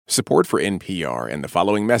Support for NPR and the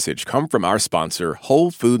following message come from our sponsor,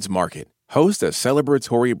 Whole Foods Market. Host a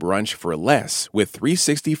celebratory brunch for less with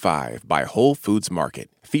 365 by Whole Foods Market,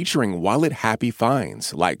 featuring wallet-happy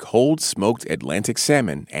finds like cold smoked Atlantic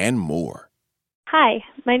salmon and more. Hi,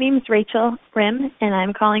 my name is Rachel Rim, and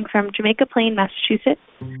I'm calling from Jamaica Plain, Massachusetts.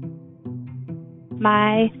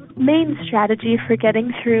 My main strategy for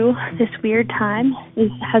getting through this weird time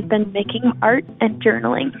has been making art and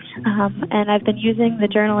journaling, and I've been using the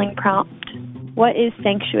journaling prompt, what is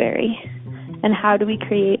sanctuary, and how do we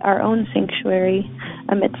create our own sanctuary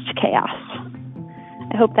amidst chaos?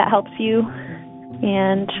 I hope that helps you,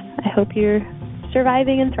 and I hope you're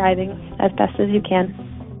surviving and thriving as best as you can.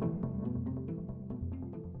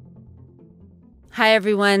 Hi,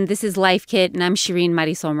 everyone. This is Life Kit, and I'm Shireen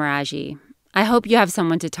Marisol Meraji. I hope you have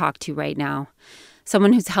someone to talk to right now,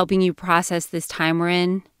 someone who's helping you process this time we're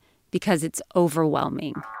in, because it's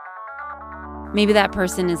overwhelming. Maybe that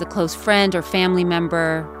person is a close friend or family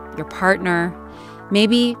member, your partner.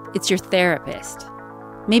 Maybe it's your therapist.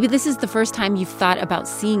 Maybe this is the first time you've thought about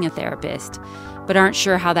seeing a therapist, but aren't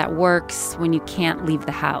sure how that works when you can't leave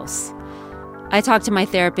the house. I talked to my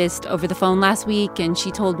therapist over the phone last week, and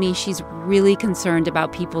she told me she's really concerned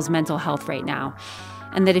about people's mental health right now,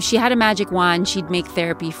 and that if she had a magic wand, she'd make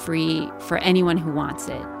therapy free for anyone who wants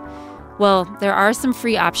it. Well, there are some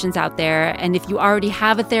free options out there, and if you already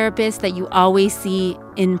have a therapist that you always see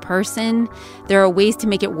in person, there are ways to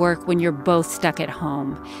make it work when you're both stuck at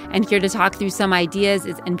home. And here to talk through some ideas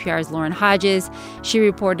is NPR's Lauren Hodges. She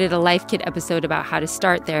reported a Life Kit episode about how to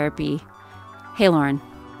start therapy. Hey, Lauren.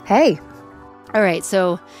 Hey. All right,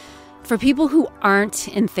 so for people who aren't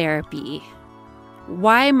in therapy,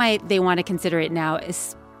 why might they want to consider it now,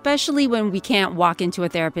 especially when we can't walk into a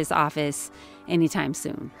therapist's office anytime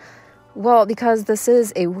soon? Well, because this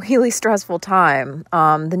is a really stressful time.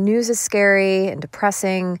 The news is scary and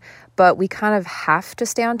depressing, but we kind of have to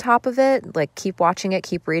stay on top of it, like keep watching it,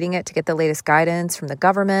 keep reading it to get the latest guidance from the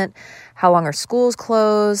government. How long are schools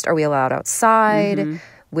closed? Are we allowed outside? Mm-hmm.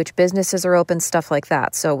 Which businesses are open, stuff like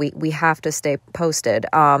that. So we have to stay posted.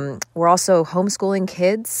 We're also homeschooling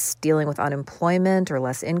kids, dealing with unemployment or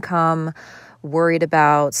less income, worried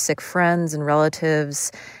about sick friends and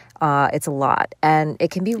relatives. It's a lot. And it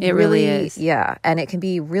can be really is. Yeah. And it can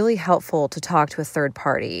be really helpful to talk to a third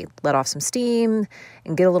party, let off some steam,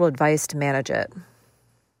 and get a little advice to manage it.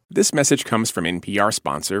 This message comes from NPR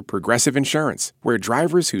sponsor Progressive Insurance, where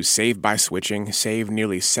drivers who save by switching save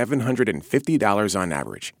nearly $750 on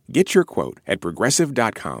average. Get your quote at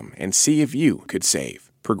Progressive.com and see if you could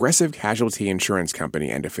save. Progressive Casualty Insurance Company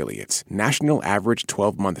and Affiliates. National average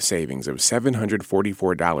 12-month savings of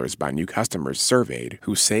 $744 by new customers surveyed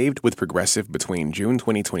who saved with Progressive between June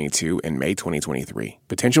 2022 and May 2023.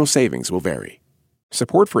 Potential savings will vary.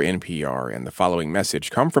 Support for NPR and the following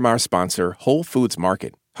message come from our sponsor, Whole Foods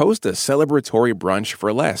Market. Host a celebratory brunch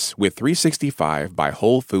for less with 365 by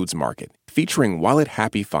Whole Foods Market, featuring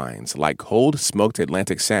wallet-happy finds like cold smoked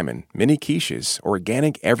Atlantic salmon, mini quiches,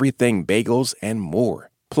 organic everything bagels, and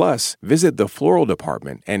more. Plus, visit the floral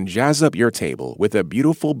department and jazz up your table with a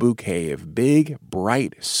beautiful bouquet of big,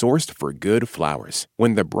 bright, sourced-for-good flowers.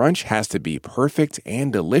 When the brunch has to be perfect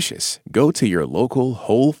and delicious, go to your local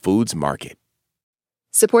Whole Foods Market.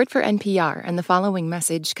 Support for NPR and the following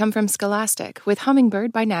message come from Scholastic with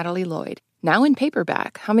Hummingbird by Natalie Lloyd. Now in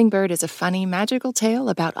paperback, Hummingbird is a funny, magical tale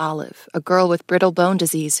about Olive, a girl with brittle bone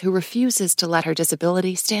disease who refuses to let her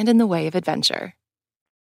disability stand in the way of adventure.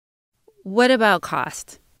 What about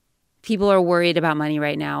cost? People are worried about money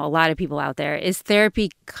right now, a lot of people out there. Is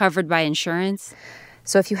therapy covered by insurance?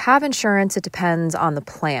 So if you have insurance, it depends on the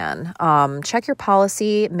plan. Check your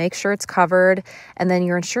policy, make sure it's covered, and then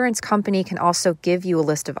your insurance company can also give you a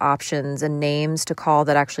list of options and names to call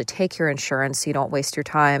that actually take your insurance so you don't waste your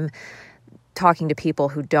time talking to people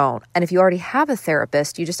who don't. And if you already have a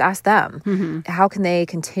therapist, you just ask them. Mm-hmm. How can they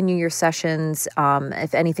continue your sessions?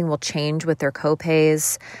 If anything will change with their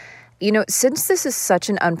copays. You know, since this is such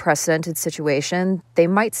an unprecedented situation, they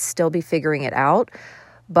might still be figuring it out.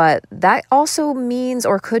 But that also means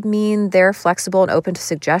or could mean they're flexible and open to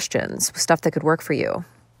suggestions, stuff that could work for you.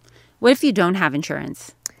 What if you don't have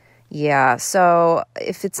insurance? Yeah, so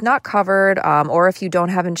if it's not covered or if you don't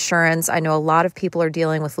have insurance, I know a lot of people are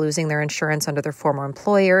dealing with losing their insurance under their former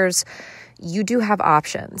employers. You do have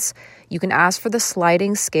options. You can ask for the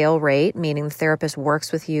sliding scale rate, meaning the therapist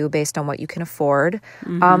works with you based on what you can afford.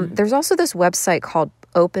 Mm-hmm. There's also this website called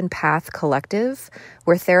Open Path Collective,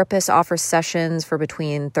 where therapists offer sessions for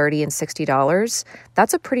between $30 and $60.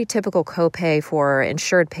 That's a pretty typical copay for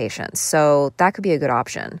insured patients, so that could be a good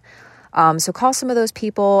option. So call some of those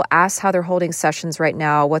people, ask how they're holding sessions right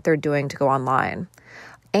now, what they're doing to go online.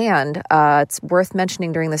 And it's worth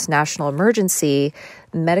mentioning during this national emergency,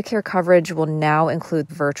 Medicare coverage will now include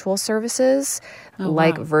virtual services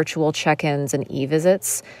like virtual check-ins and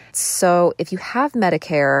e-visits. So if you have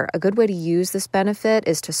Medicare, a good way to use this benefit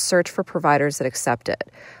is to search for providers that accept it.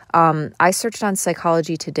 I searched on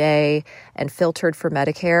Psychology Today and filtered for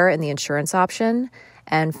Medicare in the insurance option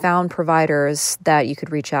and found providers that you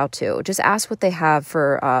could reach out to. Just ask what they have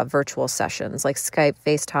for virtual sessions like Skype,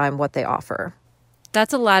 FaceTime, what they offer.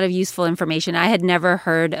 That's a lot of useful information. I had never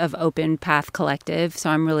heard of Open Path Collective, so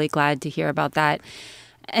I'm really glad to hear about that.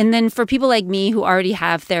 And then for people like me who already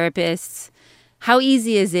have therapists, how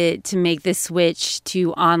easy is it to make this switch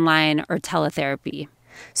to online or teletherapy?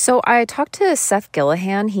 So I talked to Seth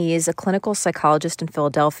Gillihan. He is a clinical psychologist in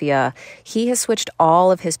Philadelphia. He has switched all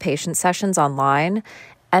of his patient sessions online.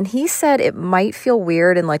 And he said it might feel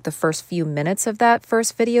weird in like the first few minutes of that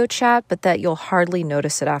first video chat, but that you'll hardly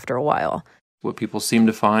notice it after a while. What people seem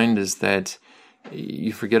to find is that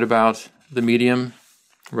you forget about the medium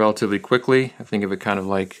relatively quickly. I think of it kind of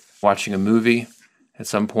like watching a movie. At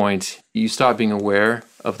some point, you stop being aware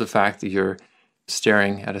of the fact that you're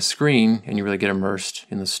staring at a screen and you really get immersed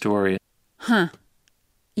in the story.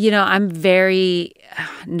 You know, I'm very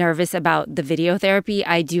nervous about the video therapy.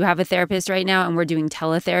 I do have a therapist right now and we're doing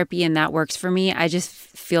teletherapy and that works for me. I just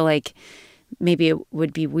feel like maybe it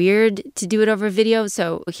would be weird to do it over video.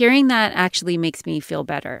 So hearing that actually makes me feel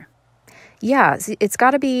better. Yeah, it's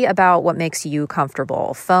got to be about what makes you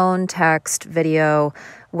comfortable. Phone, text, video,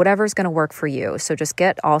 whatever's going to work for you. So just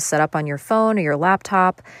get all set up on your phone or your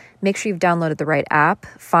laptop. Make sure you've downloaded the right app.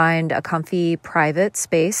 Find a comfy private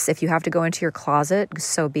space. If you have to go into your closet,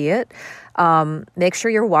 so be it. Make sure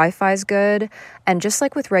your Wi-Fi is good. And just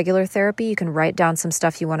like with regular therapy, you can write down some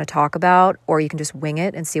stuff you want to talk about, or you can just wing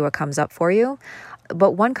it and see what comes up for you.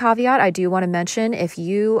 But one caveat I do want to mention, if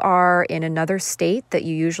you are in another state that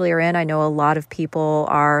you usually are in, I know a lot of people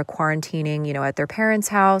are quarantining, at their parents'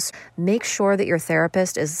 house. Make sure that your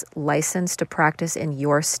therapist is licensed to practice in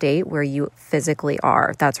your state where you physically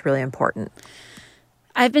are. That's really important.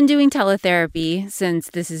 I've been doing teletherapy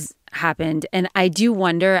since this has happened, and I do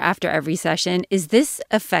wonder after every session, is this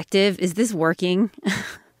effective? Is this working?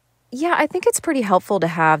 Yeah, I think it's pretty helpful to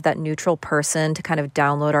have that neutral person to kind of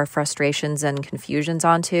download our frustrations and confusions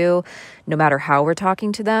onto, no matter how we're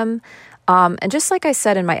talking to them. And just like I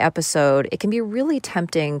said in my episode, it can be really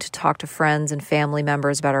tempting to talk to friends and family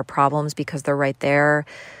members about our problems because they're right there.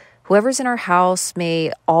 Whoever's in our house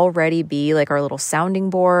may already be like our little sounding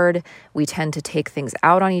board. We tend to take things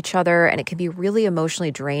out on each other, and it can be really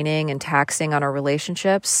emotionally draining and taxing on our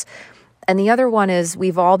relationships. And the other one is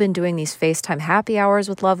we've all been doing these FaceTime happy hours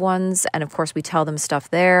with loved ones. And of course, we tell them stuff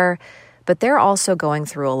there, but they're also going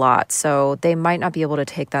through a lot. So they might not be able to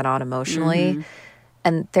take that on emotionally. Mm-hmm.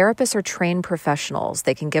 And therapists are trained professionals.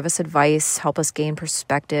 They can give us advice, help us gain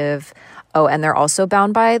perspective. Oh, and they're also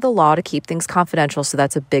bound by the law to keep things confidential. So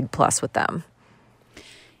that's a big plus with them.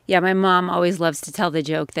 Yeah, my mom always loves to tell the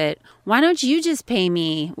joke that, why don't you just pay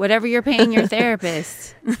me whatever you're paying your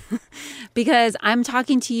therapist? Because I'm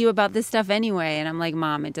talking to you about this stuff anyway. And I'm like,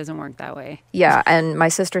 Mom, it doesn't work that way. Yeah, and my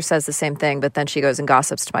sister says the same thing, but then she goes and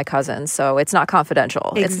gossips to my cousin. So it's not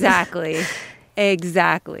confidential. Exactly.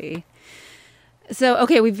 Exactly. So,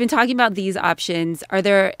 okay, we've been talking about these options. Are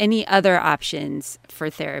there any other options for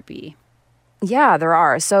therapy? Yeah, there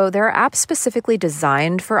are. So there are apps specifically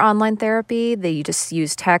designed for online therapy. They just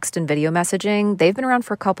use text and video messaging. They've been around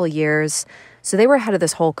for a couple of years, so they were ahead of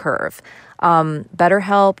this whole curve.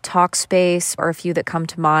 BetterHelp, Talkspace are a few that come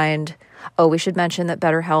to mind. Oh, we should mention that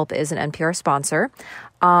BetterHelp is an NPR sponsor.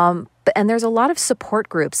 And there's a lot of support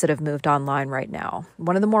groups that have moved online right now.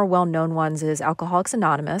 One of the more well-known ones is Alcoholics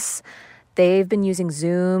Anonymous. They've been using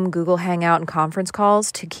Zoom, Google Hangout, and conference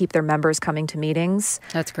calls to keep their members coming to meetings.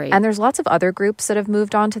 That's great. And there's lots of other groups that have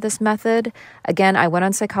moved on to this method. Again, I went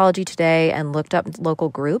on Psychology Today and looked up local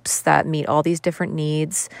groups that meet all these different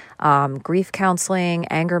needs, grief counseling,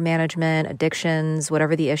 anger management, addictions,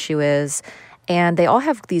 whatever the issue is. And they all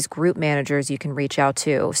have these group managers you can reach out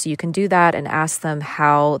to. So you can do that and ask them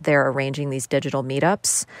how they're arranging these digital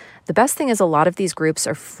meetups. The best thing is a lot of these groups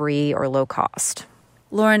are free or low cost.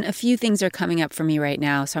 Lauren, a few things are coming up for me right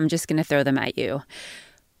now, so I'm just going to throw them at you.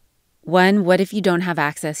 One, what if you don't have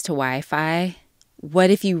access to Wi-Fi? What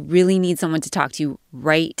if you really need someone to talk to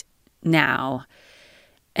right now?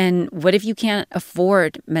 And what if you can't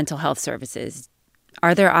afford mental health services?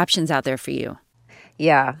 Are there options out there for you?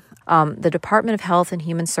 Yeah. The Department of Health and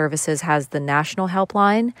Human Services has the National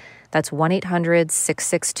Helpline. That's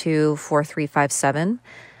 1-800-662-4357.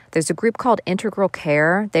 There's a group called Integral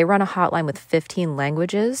Care. They run a hotline with 15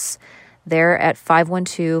 languages. They're at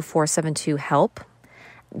 512-472-HELP.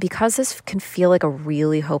 because this can feel like a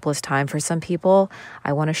really hopeless time for some people,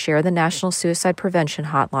 I want to share the National Suicide Prevention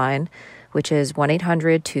Hotline, which is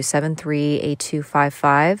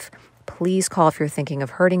 1-800-273-8255. Please call if you're thinking of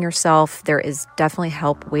hurting yourself. There is definitely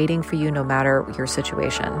help waiting for you no matter your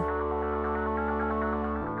situation.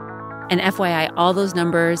 And FYI, all those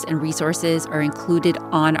numbers and resources are included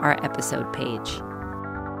on our episode page.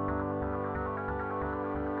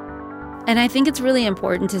 And I think it's really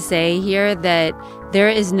important to say here that there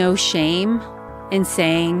is no shame in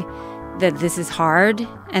saying that this is hard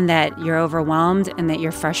and that you're overwhelmed and that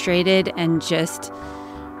you're frustrated, and just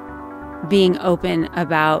being open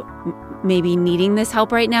about maybe needing this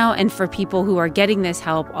help right now. And for people who are getting this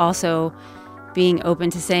help, also being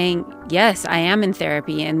open to saying, yes, I am in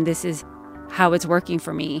therapy and this is how it's working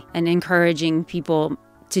for me, and encouraging people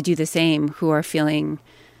to do the same who are feeling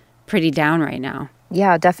pretty down right now.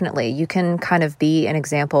 Yeah, definitely. You can kind of be an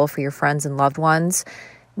example for your friends and loved ones,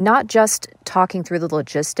 not just talking through the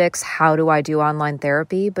logistics, how do I do online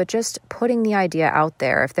therapy, but just putting the idea out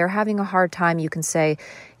there. If they're having a hard time, you can say,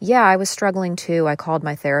 yeah, I was struggling too. I called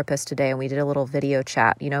my therapist today and we did a little video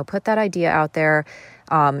chat. Put that idea out there,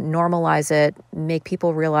 normalize it, make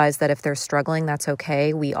people realize that if they're struggling, that's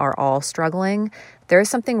okay. We are all struggling. There is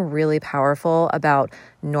something really powerful about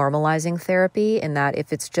normalizing therapy, in that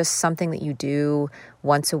if it's just something that you do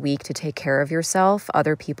once a week to take care of yourself,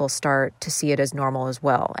 other people start to see it as normal as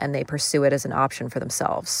well, and they pursue it as an option for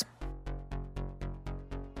themselves.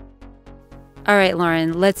 All right,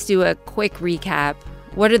 Lauren, let's do a quick recap.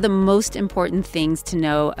 What are the most important things to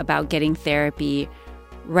know about getting therapy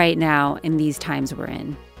right now in these times we're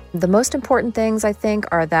in? The most important things, I think,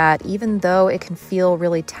 are that even though it can feel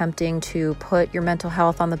really tempting to put your mental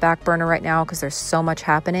health on the back burner right now because there's so much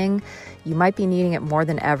happening, you might be needing it more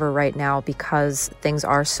than ever right now because things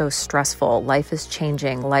are so stressful. Life is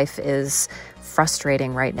changing. Life is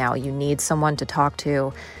frustrating right now. You need someone to talk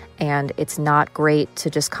to, and it's not great to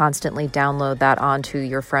just constantly download that onto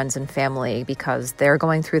your friends and family because they're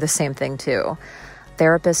going through the same thing too.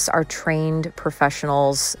 Therapists are trained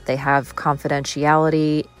professionals. They have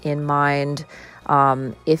confidentiality in mind.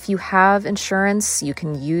 If you have insurance, you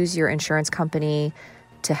can use your insurance company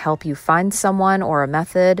to help you find someone or a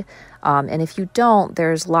method. And if you don't,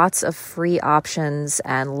 there's lots of free options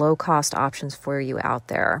and low-cost options for you out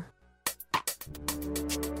there.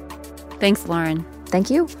 Thanks, Lauren. Thank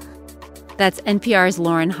you. That's NPR's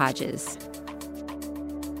Lauren Hodges.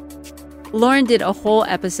 Lauren did a whole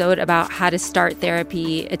episode about how to start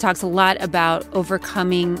therapy. It talks a lot about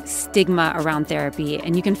overcoming stigma around therapy,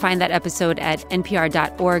 and you can find that episode at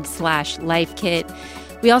npr.org/lifekit.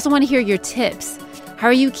 We also want to hear your tips. How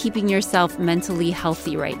are you keeping yourself mentally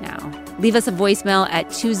healthy right now? Leave us a voicemail at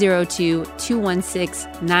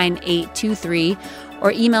 202-216-9823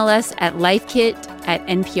 or email us at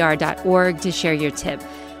lifekit@npr.org to share your tip.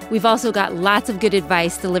 We've also got lots of good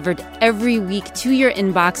advice delivered every week to your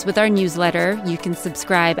inbox with our newsletter. You can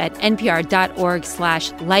subscribe at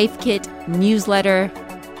npr.org/lifekit newsletter.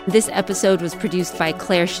 This episode was produced by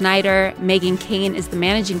Claire Schneider. Megan Kane is the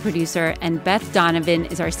managing producer, and Beth Donovan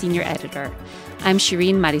is our senior editor. I'm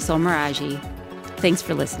Shireen Marisol Meraji. Thanks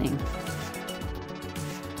for listening.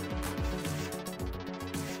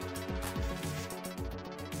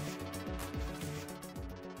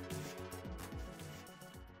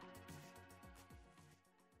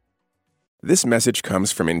 This message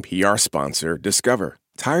comes from NPR sponsor Discover.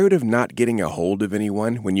 Tired of not getting a hold of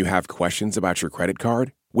anyone when you have questions about your credit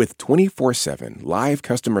card? With 24/7 live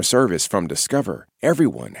customer service from Discover,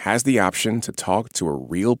 everyone has the option to talk to a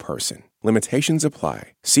real person. Limitations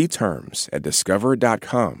apply. See terms at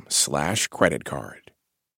discover.com/creditcard.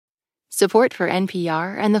 Support for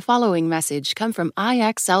NPR and the following message come from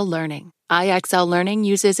IXL Learning. IXL Learning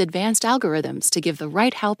uses advanced algorithms to give the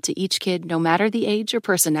right help to each kid, no matter the age or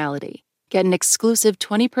personality. Get an exclusive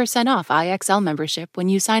 20% off IXL membership when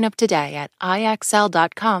you sign up today at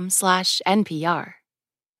IXL.com/NPR.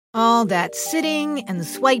 All that sitting and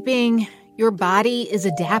swiping, your body is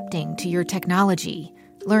adapting to your technology.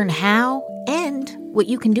 Learn how and what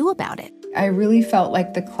you can do about it. I really felt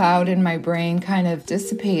like the cloud in my brain kind of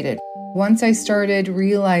dissipated. Once I started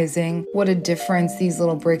realizing what a difference these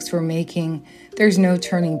little breaks were making, there's no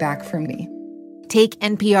turning back for me. Take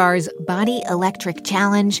NPR's Body Electric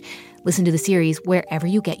Challenge. Listen to the series wherever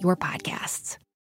you get your podcasts.